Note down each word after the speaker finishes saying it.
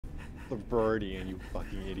the Viridian, you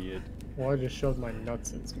fucking idiot. Well, I just shoved my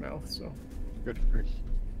nuts in his mouth, so. Good for you.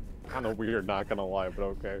 Kinda weird, not gonna lie, but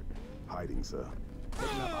okay. Hiding, sir.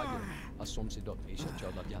 What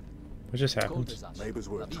just happened? Neighbors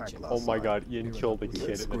were attacked last Oh my night. god, Ian killed the He kid and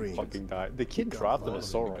then screamed. fucking died. The kid dropped an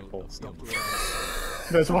assault rifle.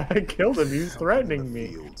 That's why I killed him. He was threatening me.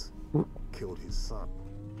 Fields. Killed his son.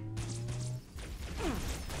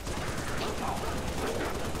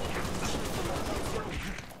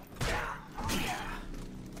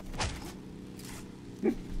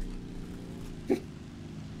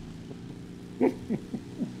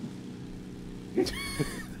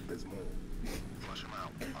 There's more. Flush him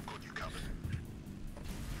out. I've got you covered.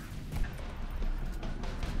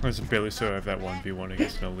 There's a barely so I have that 1v1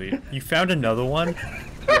 against an elite. You found another one?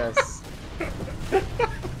 Yes.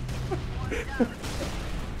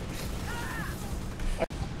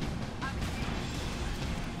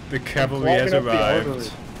 The cavalry has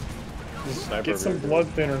arrived. Just get some blood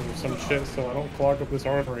thinners or some shit so I don't clog up this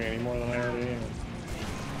artery any more than I already am.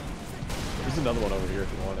 There's another one over here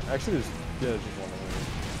if you want it. Actually, there's just one over here.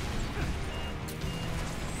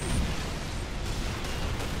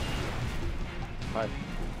 Hi.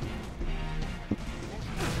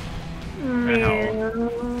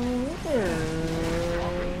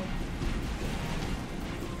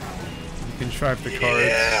 You can drive the cars.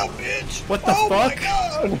 Yeah, bitch! What the fuck?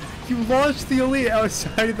 You launched the elite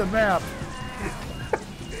outside of the map.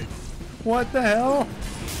 What the hell?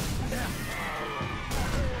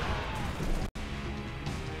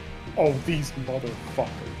 Oh, these motherfuckers.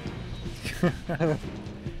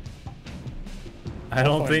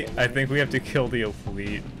 I think we have to kill the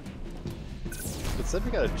elite. It said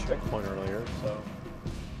we got a checkpoint earlier, so.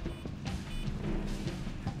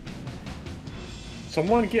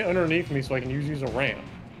 Someone get underneath me so I can use a ramp.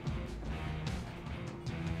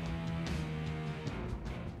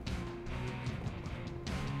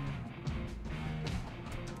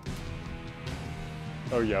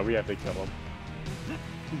 Oh yeah, we have to kill him.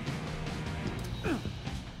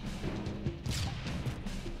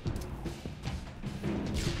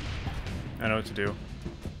 I know what to do.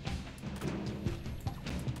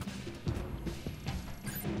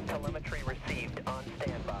 Telemetry received on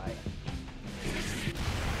standby.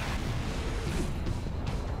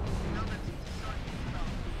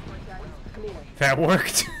 That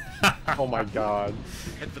worked. Oh my god.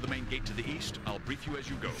 Head for the main gate to the east. I'll brief you as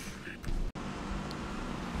you go.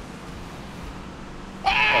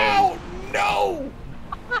 Oh no!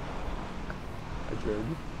 Hi, Jared.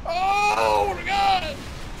 Oh god!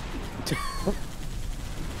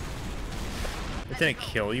 It didn't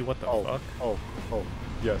kill you. What the fuck? Oh,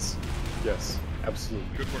 yes. Yes, absolutely.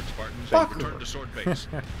 Good work, Spartans. Fuck. Return to sword base.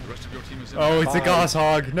 The rest of your team is in. Oh, it's a Bye.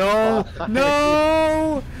 goshawk. No! Bye.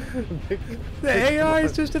 No! The AI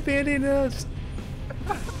is just abandoning us.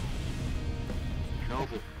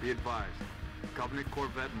 Noble, be advised. Covenant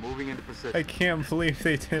Corvette moving into Pacific. I can't believe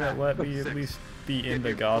they didn't let me at least be in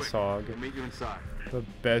the goshawk. We'll meet you inside. The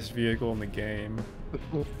best vehicle in the game.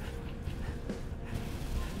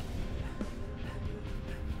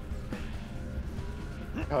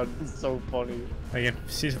 God, this is so funny. I can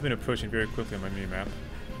see something approaching very quickly on my mini-map.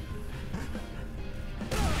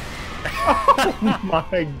 Oh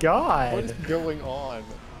my god! What is going on?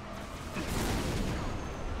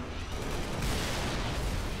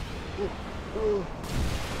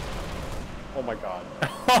 Oh my god.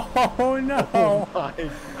 Oh no! Oh my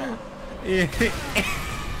god.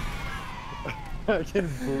 I can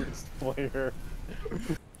boost player.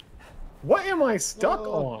 What am I stuck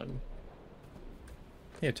on?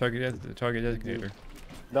 Yeah, target designator.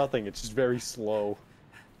 Nothing, it's just very slow.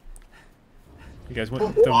 You guys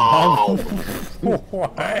went the wrong.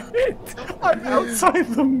 What? I'm outside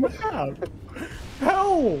the map!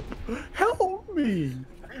 Help! Help me!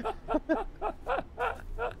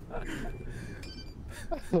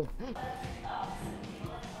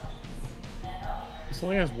 This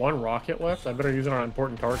only has one rocket left. I better use it on an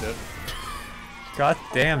important target. God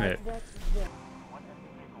damn it!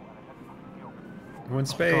 We're in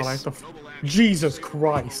space. God, I have to Jesus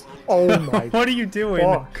Christ! Oh my! What are you doing?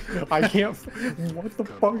 Fuck! I can't. What the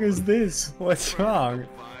fuck is this? What's wrong?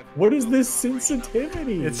 What is this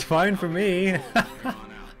sensitivity? It's fine for me.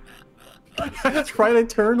 I try to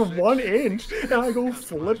turn 1 inch and I go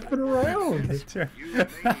flipping around.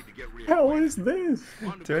 Hell is this?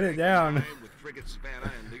 Turn it down.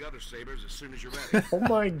 Oh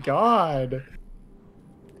my god.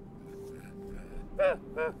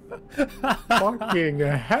 Fucking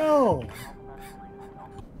hell.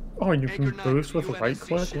 Oh, and you can boost with right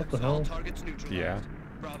click? What the hell? Yeah.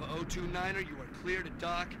 Bravo 029er, you are clear to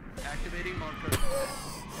dock. Activating marker.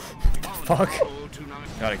 fuck?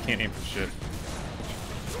 God, I can't aim for shit.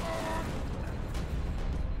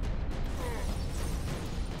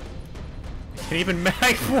 Can't even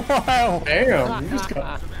make. Wow! Damn, you just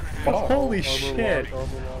got fucked. Holy shit!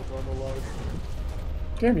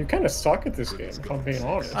 Damn, you kind of suck at this game, if I'm being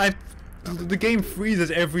honest. The game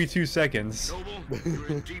freezes every 2 seconds. Noble, you're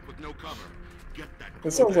in deep with no cover. Get that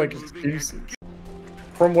It sounds like excuses.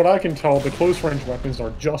 From what I can tell, the close range weapons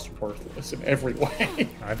are just worthless in every way.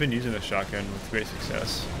 I've been using a shotgun with great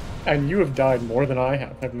success. And you have died more than I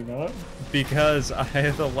have you not? Because I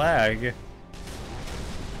have the lag.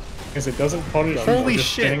 Because it doesn't punish you Holy for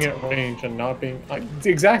just shit. staying at range and not being...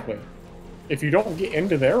 exactly. If you don't get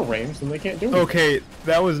into their range, then they can't do anything. Okay,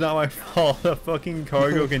 that was not my fault. The fucking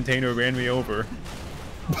cargo container ran me over.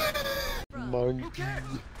 Monkey.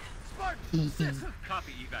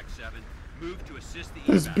 Copy evac 7. Move to assist the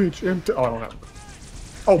This evac. bitch empty... Oh, I don't know.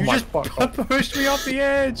 Oh You my just fuck. pushed me off the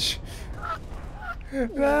edge!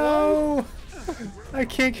 No! I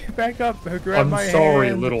can't get back up. Grab I'm my sorry,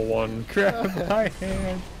 hand. little one. Grab my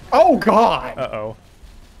hand. Oh god! Uh-oh.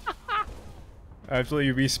 Actually,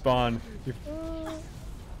 you respawn.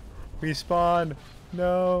 Respawn.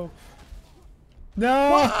 No.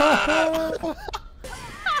 No!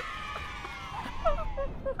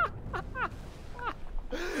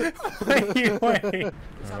 Wait.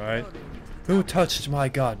 Alright. Who touched my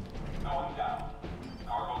gun?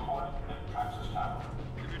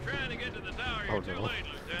 Oh no.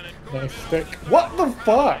 Nice stick. What the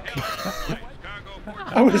fuck?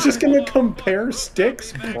 I was just gonna compare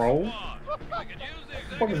sticks, bro.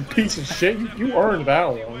 Fucking piece of shit. You earned that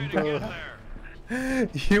one.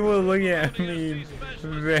 You were looking at me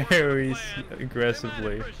very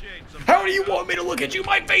aggressively. How do you want me to look at you?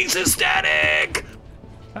 My face is static!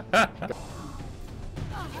 God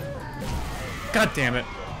damn it.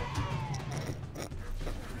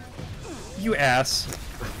 You ass.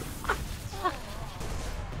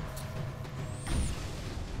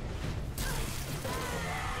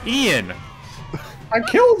 Ian! I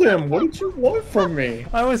killed him! What did you want from me?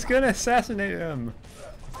 I was gonna assassinate him.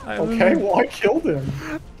 Okay, well I killed him.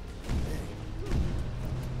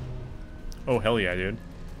 Oh, hell yeah, dude.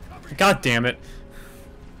 God damn it.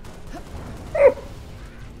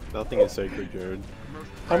 Nothing is sacred, Jared.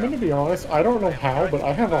 I'm gonna be honest, I don't know how, but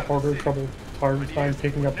I have a harder time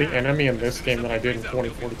picking up the enemy in this game than I did in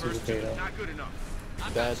 2042 with Beta. Not good enough.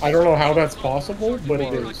 That's I don't know how that's possible, but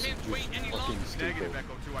it is. just fucking stupid. Negative,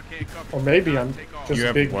 Echo 2. I can't cover. Or maybe I'm You just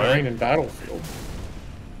have big what? brain in Battlefield.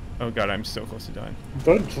 Oh god, I'm so close to dying.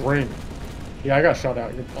 The Dream. Yeah, I got shot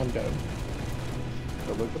out. I'm dead.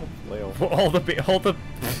 But look at him, Leo. All the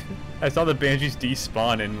I saw the Banshees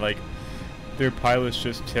despawn and like their pilots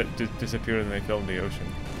just disappeared and they fell in the ocean.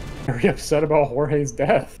 Very upset about Jorge's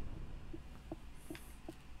death.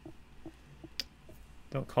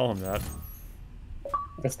 Don't call him that.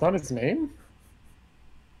 That's not his name?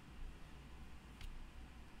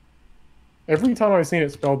 Every time I've seen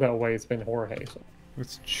it spelled that way, it's been Jorge. So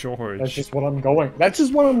It's George. that's just what I'm going. That's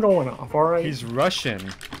just what I'm going off. All right. He's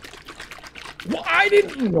Russian. Well, I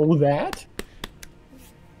didn't know that.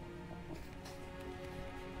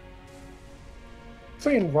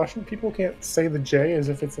 Saying Russian people can't say the J as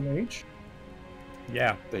if it's an H?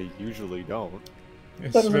 Yeah. They usually don't.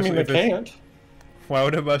 That doesn't mean they can't. Why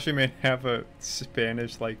would a Russian man have a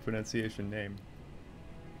Spanish-like pronunciation name?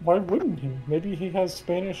 Why wouldn't he? Maybe he has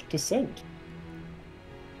Spanish descent.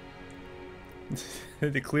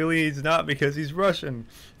 Clearly he's not because he's Russian.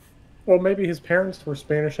 Well, maybe his parents were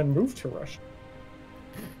Spanish and moved to Russia.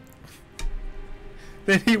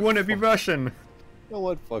 Then he wouldn't be Russian. You know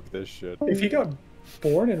what? Fuck this shit. If he got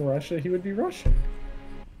born in Russia, he would be Russian.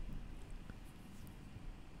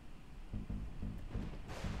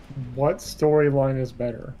 What storyline is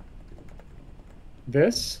better?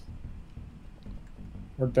 This?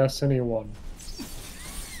 Or Destiny 1?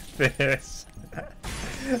 This.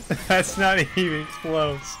 That's not even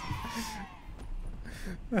close.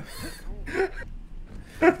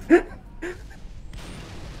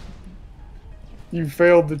 You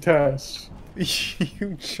failed the test.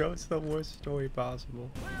 You chose the worst story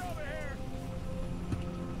possible.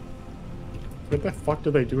 What the fuck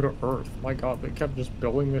did they do to Earth? My god, they kept just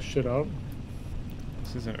building this shit up.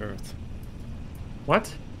 This isn't Earth.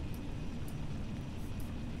 What?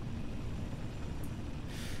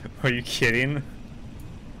 Are you kidding?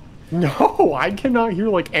 No, I cannot hear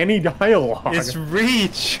like any dialogue. It's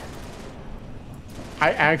Reach!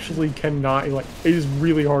 I actually cannot, like, it is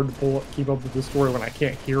really hard to keep up with the story when I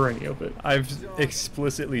can't hear any of it. I've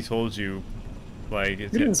explicitly told you, like,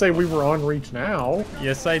 it's You didn't say we were on Reach now.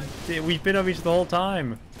 Yes, I did. We've been on Reach the whole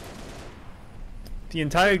time. The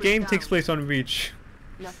entire game takes place on Reach.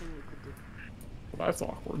 Nothing you could do. That's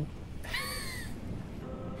awkward.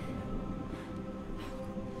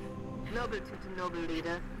 Noble to noble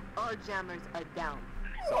leader. All jammers are down.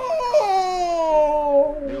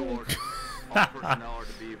 Oh! New order. All personnel are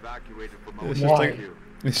to be evacuated from It's OSHA just like HQ.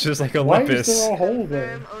 it's just like Why is Olympus. there a hole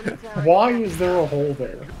there? Confirm only tower Why capture. is there a hole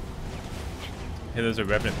there? Hey, there's a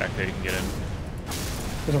revenant back there you can get in.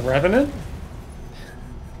 There's a revenant?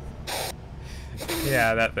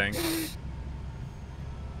 Yeah, that thing.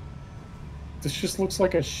 This just looks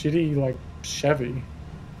like a shitty, like, Chevy.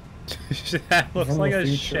 That looks From like the a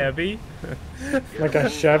future. Chevy. Like a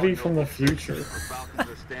Chevy from the future. Falcons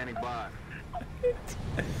are standing by.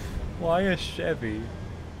 Why a Chevy?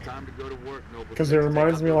 Time to go to work, Noble. Because it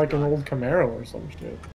reminds me of like an old Camaro or some shit.